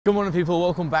Good morning people,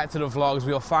 welcome back to the vlogs.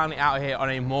 We are finally out here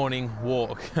on a morning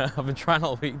walk. I've been trying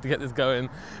all week to get this going,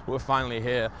 but we're finally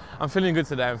here. I'm feeling good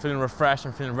today, I'm feeling refreshed,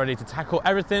 I'm feeling ready to tackle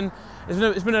everything.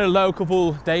 It's been a low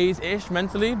couple days-ish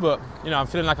mentally, but you know, I'm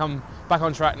feeling like I'm back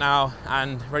on track now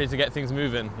and ready to get things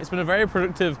moving. It's been a very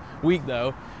productive week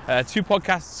though. 2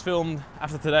 podcasts filmed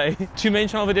after today, 2 main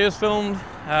channel videos filmed,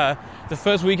 the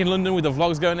first week in London with the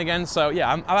vlogs going again. So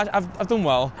yeah, I've done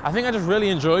well. I think I just really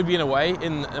enjoyed being away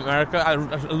in America. I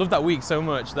loved that week so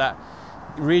much that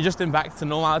readjusting back to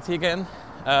normality again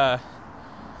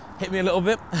hit me a little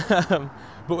bit.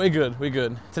 But we're good, we're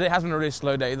good. Today has been a really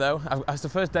slow day though. It's the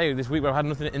first day of this week where I've had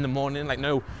nothing in the morning, like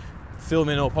no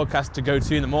filming or podcast to go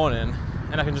to in the morning.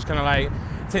 And I can just kind of like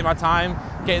take my time,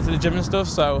 get into the gym and stuff.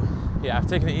 So yeah, I've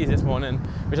taken it easy this morning,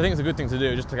 which I think is a good thing to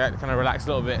do, just to kind of relax a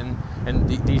little bit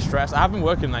and de-stress. I have been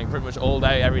working like pretty much all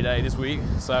day, every day this week.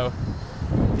 So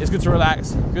it's good to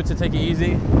relax, good to take it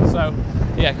easy. So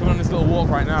yeah, coming on this little walk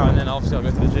right now, and then obviously I'll go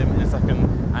to the gym in a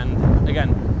second. And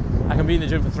again, I can be in the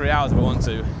gym for 3 hours if I want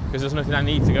to, because there's nothing I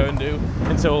need to go and do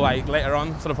until like later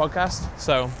on for the podcast.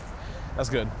 So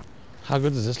that's good. How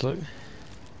good does this look?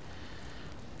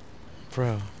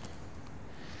 Bro,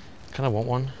 kind of want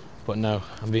one, but no,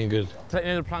 I'm being good. To let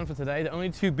you know the plan for today, the only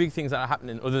 2 big things that are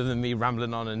happening other than me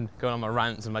rambling on and going on my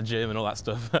rants and my gym and all that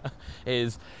stuff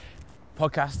is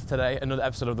podcast today, another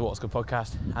episode of the What's Good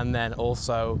podcast, and then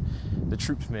also the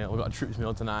troops meal. We've got a troops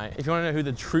meal tonight. If you want to know who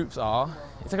the troops are,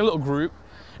 it's like a little group.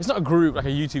 It's not a group, like a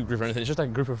YouTube group or anything, it's just like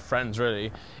a group of friends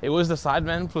really. It was the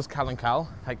Sidemen plus Cal and Cal,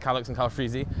 like Calix and Cal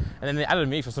Freezy, and then they added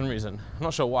me for some reason. I'm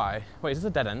not sure why. Wait, is this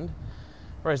a dead end?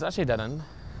 Or is it actually a dead end?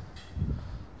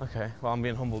 Okay, well I'm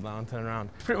being humbled now and turning around.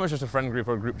 It's pretty much just a friend group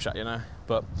or a group chat, you know?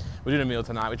 But we're doing a meal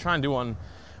tonight. We're gonna try and do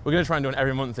one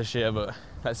every month this year, but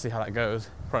let's see how that goes.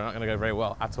 Probably not gonna go very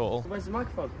well at all. Where's the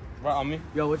microphone? Right on me.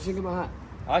 Yo, what do you think of my hat?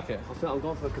 I like it. I feel I'm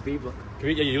going for a Khabib look.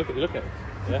 Khabib, yeah, you look at it.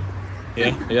 Yeah.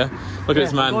 Yeah. Look at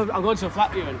this man. I'm going to a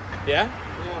flat viewing. Yeah?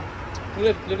 Yeah. You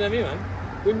live near me,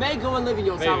 man. We may go and live in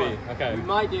your tower. Okay. We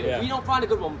might do. Yeah. If we don't find a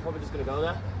good one, we're probably just gonna go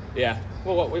there. Yeah.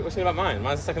 Well, what's about mine?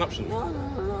 Mine's the second option. No.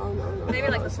 Maybe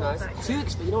like the small nice. size. Too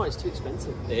expensive. You know what? It's too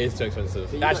expensive. It is too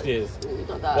expensive. It You actually is. You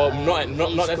got that. Well, not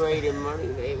necessarily. Money,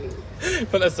 baby.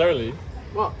 Not necessarily.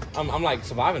 What? I'm like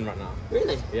surviving right now.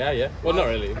 Really? Yeah. Well, not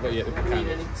really, but yeah. I Kind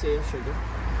need of. any tea or sugar.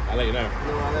 I'll let you know.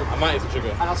 No, I might eat some sugar.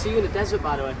 And I'll see you in the desert,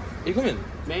 by the way. Are you coming?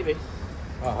 Maybe.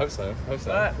 Oh, I hope so.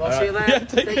 Alright, well, see you there. Yeah,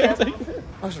 take care.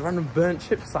 Oh, it's a random burnt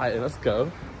chip sighting. Let's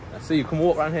go. Let's see. Come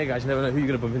walk around here, guys. You never know who you're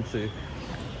gonna bump into.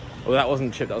 Well, that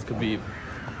wasn't Chip. That was Khabib.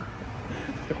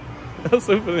 That's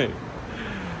so funny.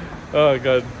 Oh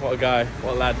god, what a guy,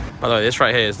 what a lad. By the way, this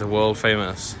right here is the world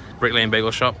famous Brick Lane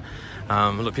Bagel Shop.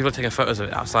 Look, people are taking photos of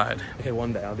it outside. Okay,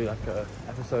 one day I'll do like a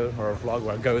episode or a vlog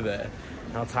where I go there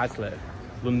and I'll title it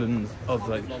London's of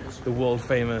like the world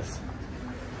famous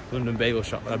London bagel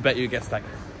shop. And I bet you it gets like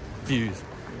views.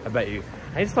 I bet you.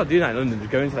 I need to start doing that in London,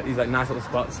 just going to like these like nice little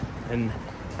spots and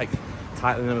like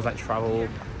titling them as like travel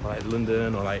or like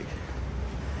London or like,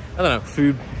 I don't know,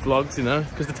 food vlogs, you know?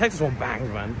 Because the Texas one bangs,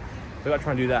 man. So I gotta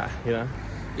try and do that, you know?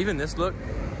 Even this look,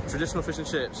 traditional fish and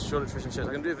chips, Shoreditch fish and chips.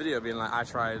 I can do a video being like, I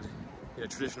tried, you know,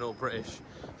 traditional British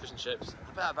fish and chips.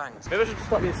 I bet that bangs. Maybe I should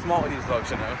start being smart with these vlogs,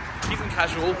 you know? Keep them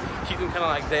casual, keep them kind of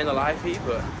like day in the life-y,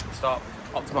 but start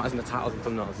optimizing the titles and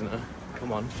thumbnails, you know?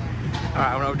 Come on. All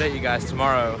right, I'm gonna update you guys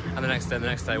tomorrow and the next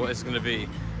day, what it's gonna be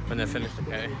when they're finished,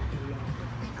 okay?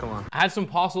 Come on. I had some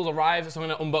parcels arrive, so I'm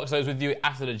gonna unbox those with you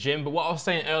after the gym. But what I was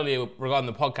saying earlier regarding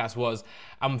the podcast was,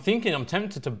 I'm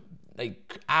tempted to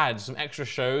like add some extra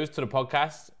shows to the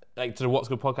podcast, like to the What's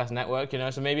Good Podcast Network, you know?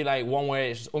 So maybe like one where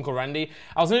it's just Uncle Randy.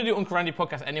 I was gonna do Uncle Randy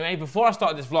podcast anyway. Before I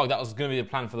started this vlog, that was gonna be the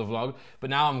plan for the vlog. But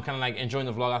now I'm kind of like enjoying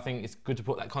the vlog. I think it's good to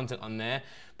put that content on there.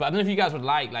 But I don't know if you guys would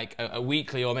like a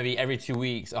weekly or maybe every 2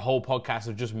 weeks, a whole podcast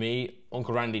of just me,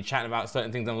 Uncle Randy, chatting about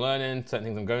certain things I'm learning, certain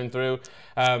things I'm going through.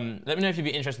 Let me know if you'd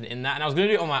be interested in that. And I was gonna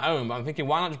do it on my own, but I'm thinking,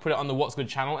 why not just put it on the What's Good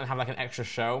channel and have like an extra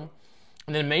show?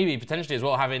 And then maybe potentially as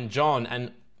well having John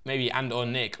and or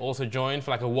Nick also join for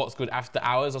like a What's Good After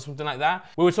Hours or something like that.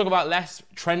 We would talk about less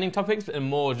trending topics and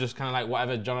more just kind of like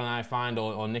whatever John and I find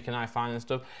or Nick and I find and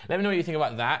stuff. Let me know what you think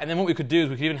about that. And then what we could do is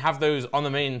we could even have those on the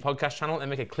main podcast channel and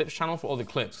make a clips channel for all the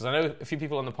clips. Because I know a few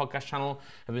people on the podcast channel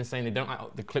have been saying they don't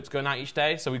like the clips going out each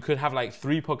day. So we could have like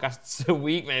 3 podcasts a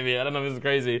week maybe. I don't know if this is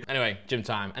crazy. Anyway, gym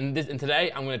time. And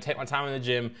today I'm gonna take my time in the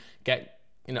gym,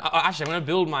 you know, actually I'm gonna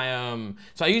build my,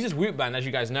 so I use this Whoop band, as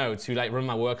you guys know, to like run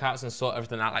my workouts and sort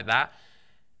everything out like that.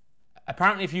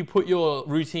 Apparently, if you put your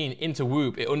routine into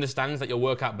Whoop, it understands that you'll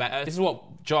work out better. This is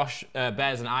what Josh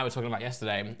Bears and I were talking about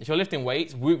yesterday. If you're lifting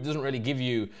weights, Whoop doesn't really give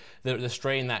you the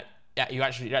strain that you're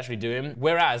actually doing.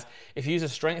 Whereas if you use a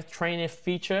strength training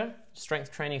feature,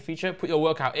 put your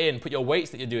workout in, put your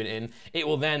weights that you're doing in, it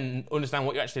will then understand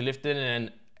what you're actually lifting and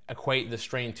then equate the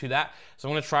strain to that. So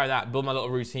I'm gonna try that, build my little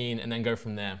routine, and then go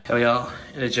from there. Here we are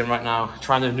in the gym right now,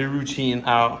 trying the new routine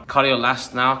out. Cardio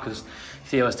last now, because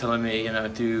Theo was telling me, you know,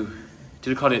 do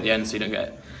the cardio at the end so you don't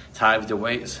get tired with your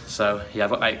weights. So yeah, I've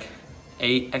got like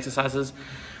 8 exercises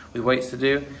with weights to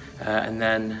do, and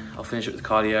then I'll finish it with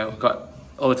cardio. I've got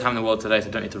all the time in the world today, so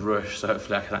I don't need to rush, so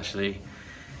hopefully I can actually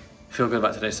feel good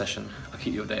about today's session. I'll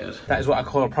keep you updated. That is what I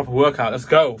call a proper workout. Let's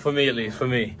go, for me at least, for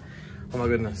me. Oh my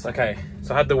goodness, okay.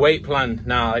 So I had the weight plan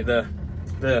now, like the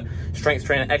strength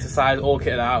training exercise, all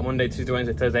kitted out, Monday, Tuesday,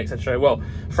 Wednesday, Thursday, etc. Well,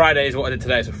 Friday is what I did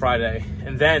today, so Friday.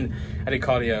 And then I did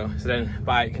cardio, so then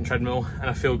bike and treadmill, and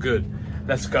I feel good.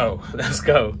 Let's go, let's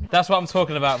go. That's what I'm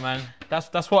talking about, man.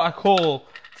 That's what I call,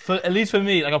 at least for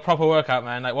me, like a proper workout,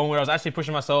 man. Like one where I was actually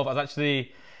pushing myself, I was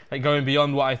actually like going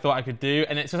beyond what I thought I could do.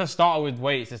 And it's just I started with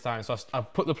weights this time. So I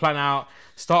put the plan out,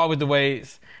 started with the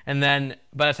weights, and then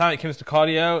by the time it comes to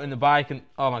cardio and the bike and,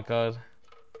 oh my God,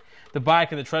 the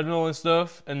bike and the treadmill and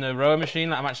stuff and the rower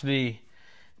machine, like I'm actually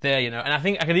there, you know. And I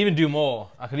think I could even do more.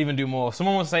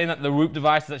 Someone was saying that the Whoop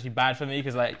device is actually bad for me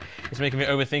because like it's making me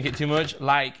overthink it too much,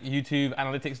 like YouTube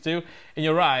analytics do. And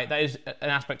you're right, that is an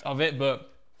aspect of it, but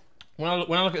when I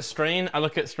look at strain, I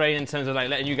look at strain in terms of like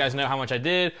letting you guys know how much I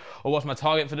did or what's my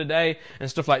target for the day and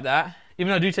stuff like that.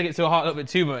 Even though I do take it to a heart a little bit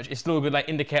too much, it's still a good like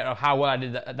indicator of how well I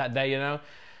did that day, you know.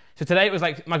 So today it was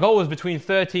like, my goal was between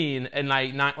 13 and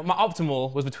like 9, my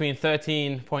optimal was between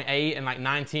 13.8 and like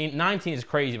 19. 19 is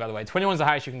crazy, by the way. 21 is the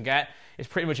highest you can get. It's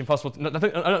pretty much impossible. I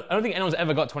don't think anyone's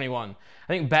ever got 21. I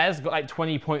think Bez got like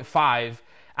 20.5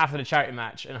 after the charity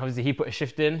match, and obviously he put a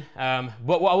shift in.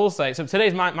 But what I will say, so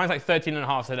today's mine's like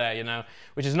 13.5 today, you know,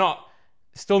 which is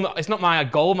it's not my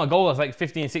goal. My goal is like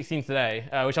 15, 16 today,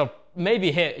 which I'll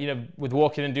maybe hit, you know, with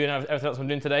walking and doing everything else I'm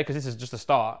doing today, because this is just a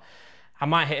start. I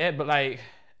might hit it, but like,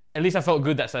 at least I felt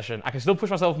good that session. I can still push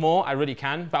myself more, I really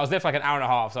can, but I was there for like an hour and a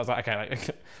half, so I was like, okay, like,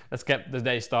 let's get the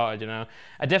day started, you know.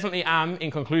 I definitely am,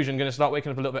 in conclusion, gonna start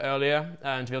waking up a little bit earlier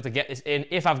to be able to get this in.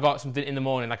 If I've got something in the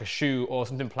morning, like a shoot or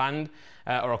something planned,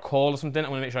 or a call or something, I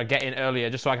wanna make sure I get in earlier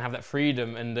just so I can have that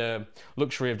freedom and the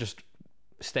luxury of just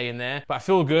staying there. But I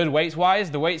feel good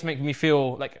weights-wise. The weights make me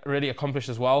feel like really accomplished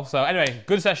as well. So anyway,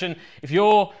 good session. If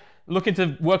you're looking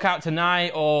to work out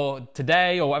tonight or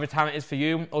today or whatever time it is for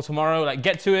you, or tomorrow, like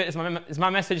get to it. It's my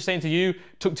message saying to you,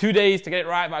 took 2 days to get it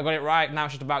right, but I got it right. Now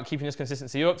it's just about keeping this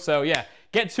consistency up. So yeah,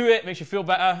 get to it, makes you feel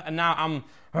better. And now I'm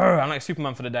like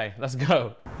Superman for the day. Let's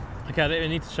go. Okay, I don't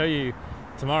even need to show you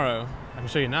tomorrow. I can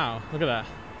show you now. Look at that,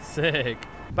 sick.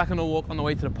 Back on a walk on the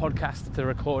way to the podcast to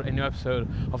record a new episode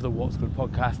of the What's Good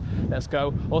podcast. Let's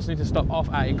go. Also need to stop off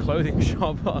at a clothing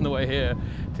shop on the way here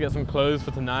to get some clothes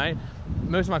for tonight.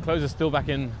 Most of my clothes are still back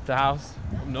in the house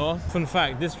up north. Fun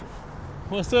fact, this...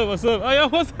 What's up, what's up? Oh yeah,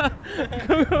 what's that?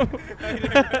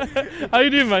 How you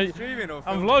doing, man? Streaming or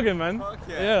I'm vlogging, man. Fuck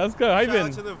yeah. Yeah, let's go. How you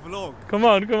been? Shout out to the vlog. Come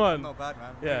on, come on. Not bad,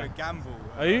 man. Yeah. A gamble.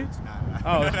 Are you? Nah.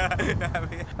 Oh.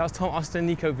 That was Tom Austin,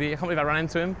 Nico B. I can't believe I ran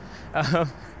into him.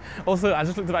 Also, I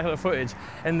just looked back at the footage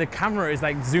and the camera is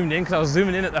like zoomed in because I was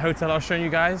zooming in at the hotel I was showing you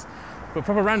guys. But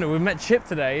proper random, we met Chip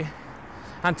today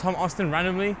and Tom Austin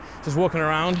randomly, just walking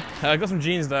around. I got some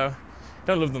jeans though.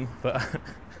 Don't love them, but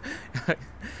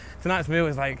tonight's meal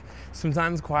is like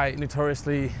sometimes quite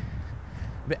notoriously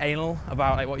a bit anal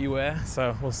about like what you wear,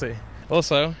 so we'll see.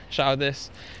 Also, shout out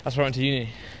this, that's where I went to uni.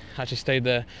 I actually stayed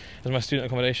there as my student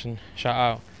accommodation,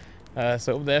 shout out.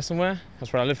 So up there somewhere,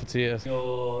 that's where I lived for 2 years.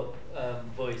 Your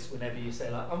voice whenever you say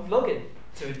like, I'm vlogging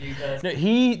to a new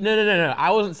person. No,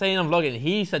 I wasn't saying I'm vlogging.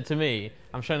 He said to me,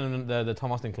 I'm showing them the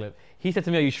Tom Austin clip. He said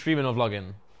to me, are you streaming or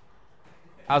vlogging?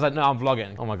 I was like, no, I'm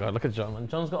vlogging. Oh my God, look at John, man.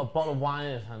 John's got a bottle of wine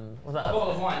in his hand. What's that? A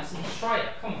bottle of wine, so you try it.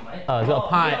 Come on, mate. Oh, he's got a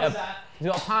pint. He's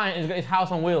got a pint and he's got his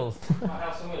house on wheels. my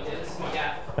house on wheels. Yeah, this is my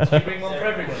gap. Should we bring one for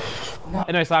everybody? No.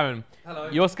 Anyway, Simon, hello.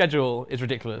 Your schedule is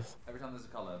ridiculous. Every time there's a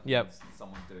colour, yep.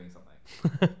 Someone's doing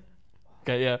something.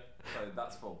 Okay, yeah. So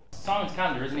that's full. Simon's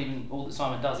calendar isn't even all that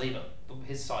Simon does either.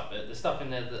 His site, but there's stuff in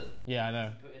there that... Yeah, I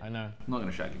know. I'm not going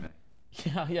to shag you, mate.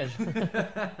 Yeah.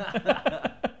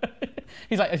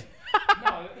 He's like...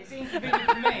 No, it's inconvenient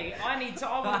for me. I want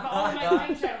to make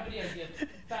time channel videos, you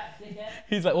fat dickhead.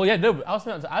 He's like, well, yeah, no, but I was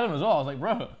saying that to Adam as well. I was like,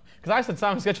 bro, because I said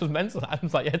Simon's schedule's mental.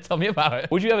 Adam's like, yeah, tell me about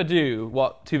it. Would you ever do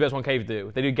what 2 Bears 1 Cave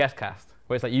do? They do guest cast,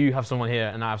 where it's like you have someone here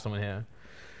and I have someone here.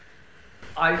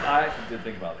 I actually did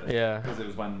think about this. Yeah. Because it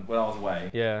was when I was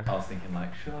away. Yeah. I was thinking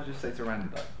like, should I just say to Randy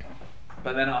though?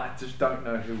 But then I just don't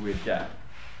know who we'd get.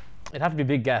 It'd have to be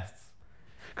big guests.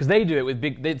 Because they do it with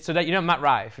big, you know Matt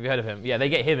Rife, have you heard of him? Yeah, they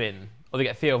get him in or they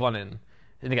get Theo Von in,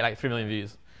 and they get like 3 million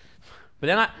views. But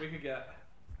then we could get.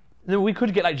 No, we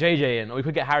could get like JJ in, or we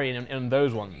could get Harry in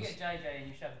those ones. You get JJ and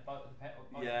you should have the boat with the pet.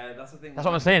 Yeah, that's the thing. That's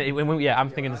what I'm saying. I'm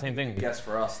thinking the same thing. Yes,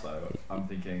 for us though, I'm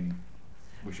thinking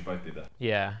we should both be there.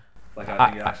 Yeah. Like I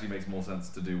think it actually makes more sense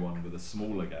to do one with a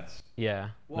smaller guest. Yeah.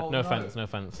 Well, no offense. No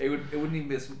offense. It wouldn't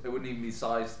even be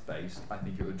size based. I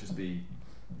think it would just be.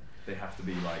 They have to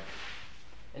be like.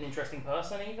 An interesting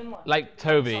person, even like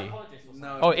Toby.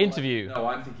 No. Oh, interview. No,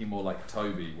 I'm thinking more like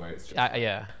Toby, where it's just.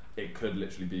 Yeah. It could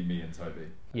literally be me and Toby.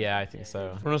 Yeah, I think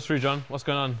so. Run us through, John. What's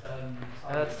going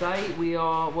on? Today we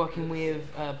are working with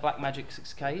Blackmagic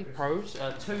 6K Pros.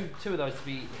 Two of those to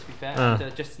be fair,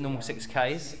 just normal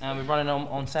 6Ks. We're running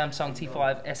on Samsung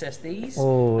T5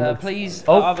 SSDs. Please,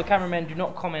 other cameramen, do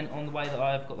not comment on the way that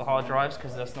I've got the hard drives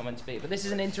because that's not meant to be. But this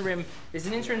is an interim. This is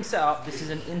an interim setup. This is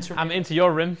an interim. I'm into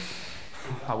your rim.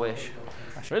 I wish.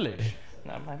 Really?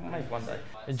 No, maybe one day.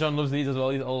 And John loves these as well.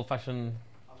 These old-fashioned.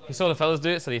 He saw the fellas do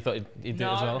it, so he thought he'd do it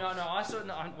as well. No, I saw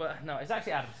no. It's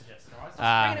actually Adam suggested. Right? So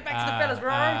bringing it back to the fellas. We're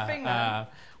our own thing, man.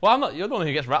 Well, I'm not. You're the one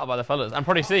who gets rattled by the fellas. And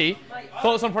Proddy C.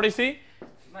 Thoughts on Proddy C?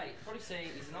 Mate, Proddy C.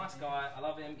 He's a nice guy. I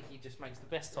love him. He just makes the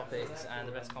best topics and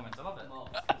the best comments. I love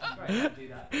it. Great, do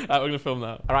that. Alright, we're gonna film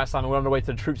that. Alright, Simon, we're on the way to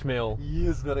the troops meal.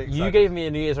 Yes, very excited. You gave me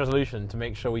a New Year's resolution to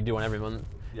make sure we do one every month.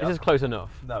 Yep. This is close enough.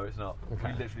 No, it's not.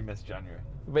 Okay. We literally missed January.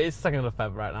 But it's 2nd of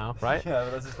Feb right now, right? Yeah,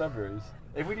 but that's just February's.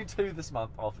 If we do 2 this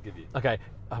month, I'll forgive you. Okay.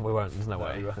 We won't. There's no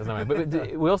way. There's no way.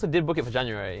 But we also did book it for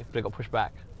January, but it got pushed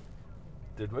back.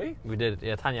 Did we? We did.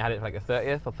 Yeah, Tanya had it for like the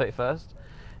 30th or 31st.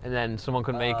 And then someone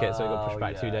couldn't make it, so it got pushed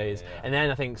back 2 days. Yeah. And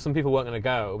then I think some people weren't going to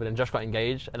go, but then Josh got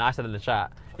engaged, and I said in the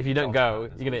chat, if you don't go,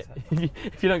 you're gonna.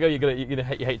 If you don't go, you're gonna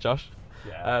hate Josh.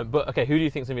 Yeah. But okay, who do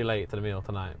you think's gonna be late to the meal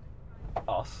tonight?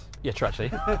 Us. Yeah, true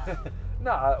actually.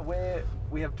 No,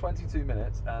 we have 22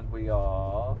 minutes, and we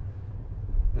are.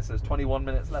 This says 21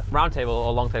 minutes left. Round table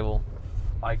or long table?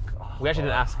 We actually didn't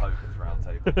ask. I hope it's round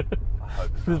table. I hope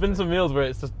it's There's been round some table. meals where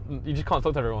it's just you just can't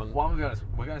talk to everyone. Well, I'm gonna be honest,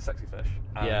 we're going to Sexy Fish.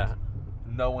 And Yeah.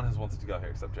 No one has wanted to go here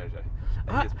except JJ.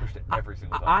 And he has pushed it every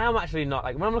single time. I am actually not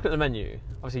like when I'm looking at the menu.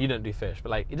 Obviously, you don't do fish, but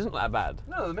like it doesn't look that bad.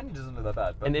 No, the menu doesn't look that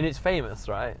bad. But And it's famous,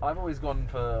 right? I've always gone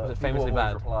for. Is it people famously have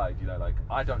always bad? Replied, you know, like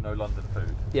I don't know London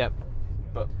food, Yep.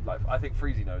 but like I think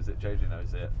Freezy knows it, JJ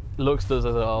knows it. Lux does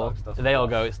as well. Lux does They as all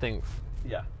well. go. It stinks.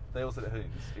 Yeah, they all said it hoons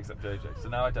except JJ. So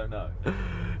now I don't know.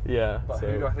 Yeah. But so-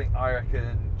 who do I think? I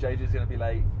reckon JJ's going to be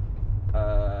late.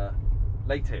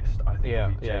 Latest, I think, Yeah,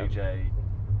 will be yeah. JJ,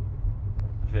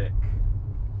 Vic,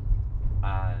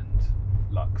 and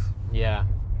Lux. Yeah.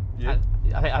 Yeah.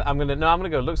 I think I'm gonna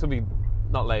go. Lux will be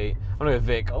not late. I'm gonna go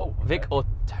Vic. Oh, okay. Vic or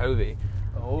Toby.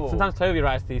 Oh. Sometimes Toby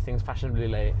writes these things fashionably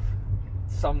late.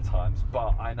 Sometimes,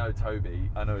 but I know Toby.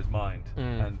 I know his mind,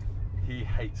 Mm. and he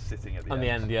hates sitting at the On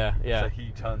end. the end, yeah. So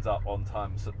he turns up on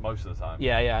time most of the time.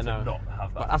 Yeah, I to know. not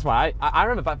have But that. that's why I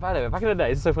remember by the way, back in the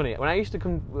day, it's so funny. When I used to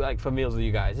come like for meals with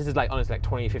you guys, this is like honestly like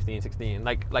 2015, 16,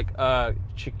 like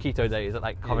Chiquito days at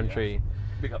like Coventry.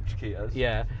 Big up Chiquitas.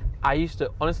 Yeah. I used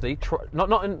to honestly try,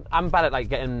 I'm bad at like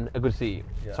getting a good seat.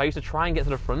 Yeah. So I used to try and get to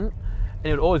the front, and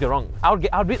it would always go wrong. I'd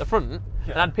be at the front,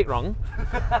 and I'd pick wrong.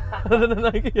 And then,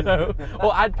 like, you know,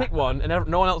 or I'd pick one, and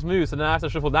no one else moves, so then I have to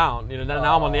shuffle down. You know,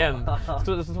 now I'm on the end.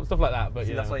 Stuff like that. But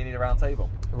See, you that's know. why you need a round table.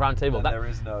 Round table. And That, there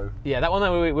is no. yeah, that one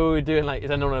that we were doing like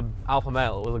is on an alpha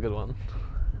male was a good one.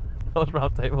 That was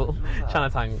round table.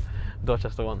 Chinatown,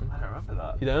 Dorchester one. I don't remember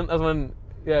that. You don't? That was when,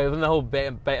 yeah, it was when the whole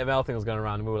beta male thing was going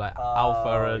around, and we were like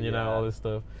alpha and you know yeah. all this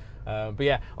stuff. But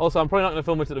yeah, also I'm probably not going to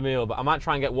film it at the meal, but I might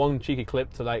try and get one cheeky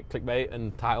clip to like clickbait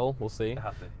and title. We'll see. You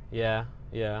have to. Yeah.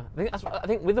 I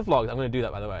think with the vlogs, I'm going to do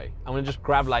that. By the way, I'm going to just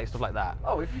grab like stuff like that.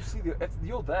 Oh, if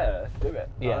you're there, do it.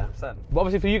 Yeah. 100%. But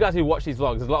obviously for you guys who watch these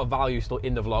vlogs, there's a lot of value still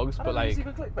in the vlogs. I But don't like, think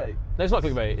it's even clickbait. no, it's not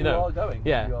clickbait. You know. are going.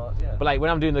 Yeah. You are, yeah. But like when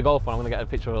I'm doing the golf one, I'm gonna get a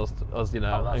picture of us, you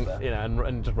know, Oh, that's and, fair. you know,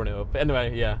 and just run it up. But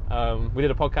anyway, yeah, we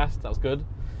did a podcast. That was good.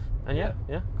 And yeah,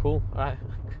 cool. All right.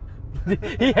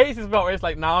 He hates his spot where it's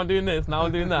like now I'm doing this, now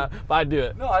I'm doing that, but I do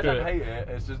it. No, I Screw don't it. hate it.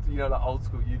 It's just, you know, like old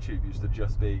school YouTube used to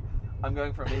just be, I'm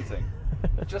going for a meeting.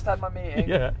 Just had my meeting.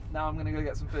 Yeah. Now I'm gonna go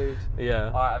get some food. Yeah.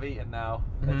 All right, I've eaten now.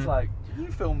 Mhm. It's like you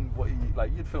film what you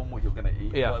like. You'd film what you're gonna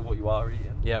eat. Yeah. Like what you are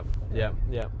eating. Yeah. You're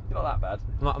not that bad.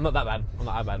 I'm not that bad. I'm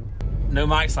not that bad. No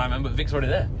mic, Simon, but Vic's already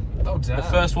there. Oh damn. The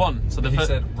first one. So the He first.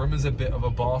 said Rimmer's a bit of a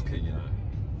barker, you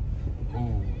know.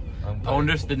 Ooh. I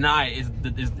wonder if the night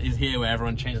is here where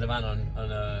everyone changed the van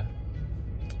on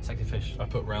Sexy Fish. I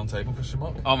put round table question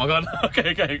mark. Oh my god.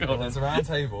 Okay, go on. There's a round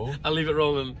table. I'll leave it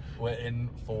rolling. We're in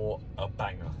for a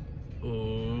banger.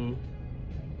 Ooh.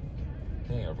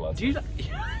 He ain't replied. Do you?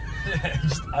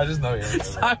 I just know he ain't.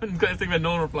 Simon's got this thing where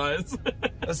no one replies.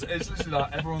 It's literally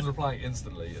like everyone's replying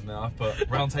instantly, and then I've put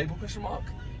round table question mark.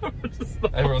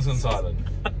 Everyone's gone silent.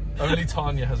 Only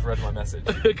Tanya has read my message.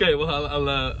 Okay, well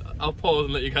I'll pause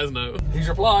and let you guys know. He's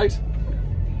replied.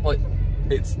 Like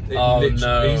he's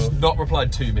not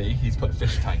replied to me. He's put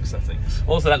fish tank settings.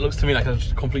 Also, that looks to me like a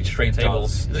complete straight table.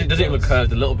 Does it look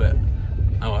curved a little bit?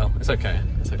 Oh well, it's okay.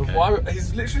 It's okay. But why?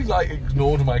 He's literally like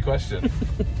ignored my question.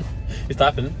 He's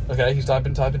typing. Okay, he's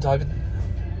typing.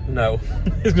 No,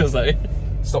 he's gonna say.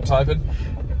 Stop typing.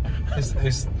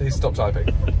 He's stopped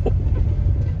typing.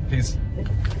 He's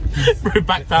Bro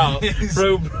backed out.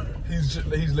 Bro,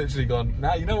 he's literally gone.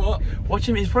 Now you know what? watch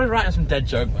him. He's probably writing some dead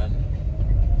joke, man.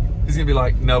 He's gonna be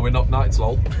like, no, we're not knights,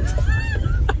 lol.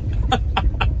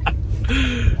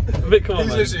 Vic, come on, He's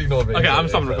man. literally ignored me. Okay, I'm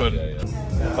stopping recording.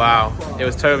 Yeah. Wow, it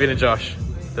was Toby and Josh.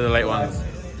 They're the late ones.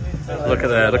 Look at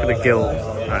the gill.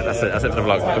 All right, that's it for the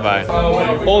vlog. Goodbye.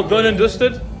 All done and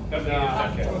dusted.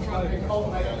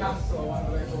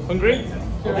 Hungry?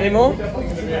 Any more?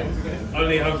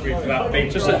 Only hungry for that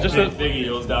big, Just a thingy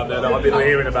yours down there that I've been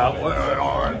hearing about.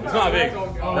 It's not big.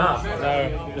 Nah,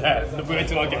 no, yeah, wait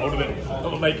till I get hold of it.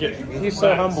 I'll make it. He's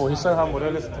so humble. He's so humble.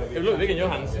 Don't listen to him. It looked big in your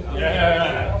hands.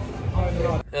 Yeah.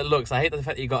 It looks. I hate the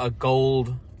fact that you got a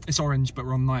gold. It's orange, but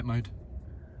we're on night mode.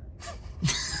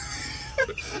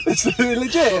 It's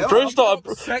legit. Bro started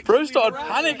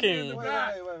panicking. Wait.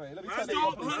 Let me tell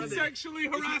you. Stop sexually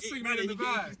harassing me in the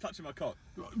back. He's touching my cock.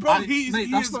 Bro,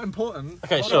 Mate, that's not important.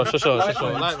 Okay, sure.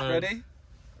 Light mode.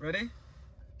 Ready?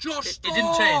 Josh, It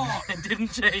didn't change. It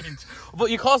didn't change. But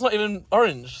your car's not even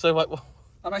orange, so like. Well,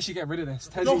 I'm actually getting rid of this.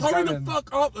 no, hurry the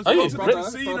fuck up. Are you?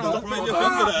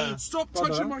 Stop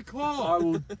touching my I car.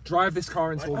 will drive this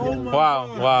car into a wall.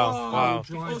 Wow.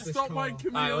 Oh, stop my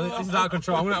Camille. This is out of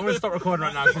control. I'm gonna stop recording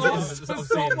right now because it's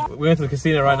obscene. We're going to the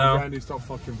casino right now. Randy, stop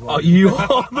fucking vlogging. Oh, you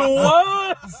are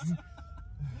the worst!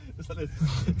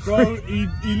 Bro, he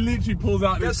literally pulls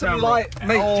out this camera. Light,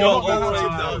 mate.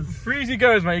 Freezy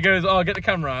goes, mate. He goes, oh, get the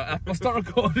camera. I'll start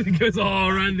recording. He goes, oh,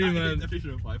 Randy, man. That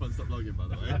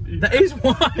is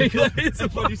why. That is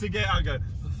why. used to get out and go,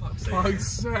 for fuck's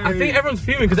sake. I think everyone's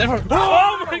fuming because everyone.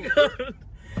 Oh my god!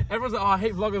 Everyone's like, oh, I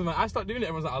hate vloggers, man. I start doing it.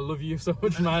 Everyone's like, I love you so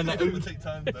much, man. Like, take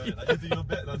time, though. Like, you do your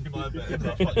bit, then do my bit. For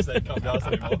fuck's sake, can't be arsed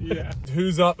anymore. Yeah.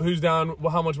 Who's up? Who's down?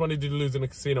 Well, how much money did you lose in a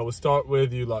casino? We'll start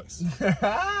with you, Lux.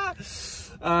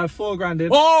 $4,000 in.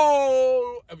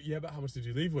 Oh! Yeah, but how much did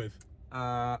you leave with?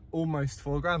 Almost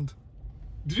 $4,000.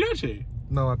 Did you actually?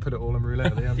 No, I put it all in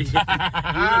roulette at the end. you went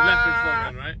left with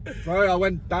Florian, right? Bro, I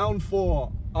went down 4,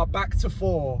 up back to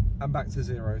 4, and back to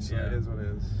 0. So Yeah. it is what it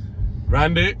is.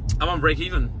 Randy? I'm on break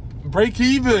even. Break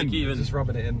even! Just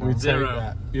rubbing it in now. We take Zero.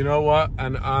 that. You know what?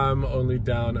 And I'm only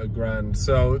down $1,000.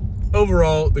 So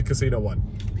overall, the casino won.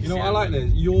 You know what I like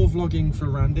this? You're vlogging for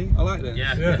Randy. I like this.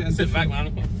 Yeah, Getting sit back,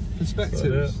 different man.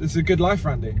 perspectives. It's a good life,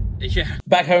 Randy. Yeah.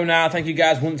 Back home now. Thank you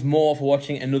guys once more for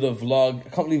watching another vlog. I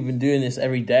can't believe we've been doing this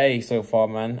every day so far,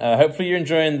 man. Hopefully you're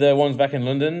enjoying the ones back in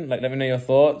London. Like, let me know your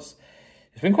thoughts.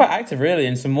 It's been quite active, really,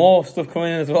 and some more stuff coming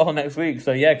in as well next week.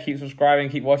 So yeah, keep subscribing,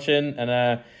 keep watching, and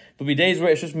there'll be days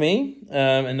where it's just me,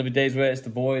 and there'll be days where it's the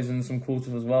boys and some cool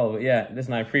stuff as well. But yeah,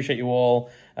 listen, I appreciate you all.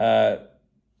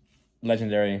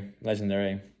 Legendary.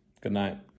 Good night.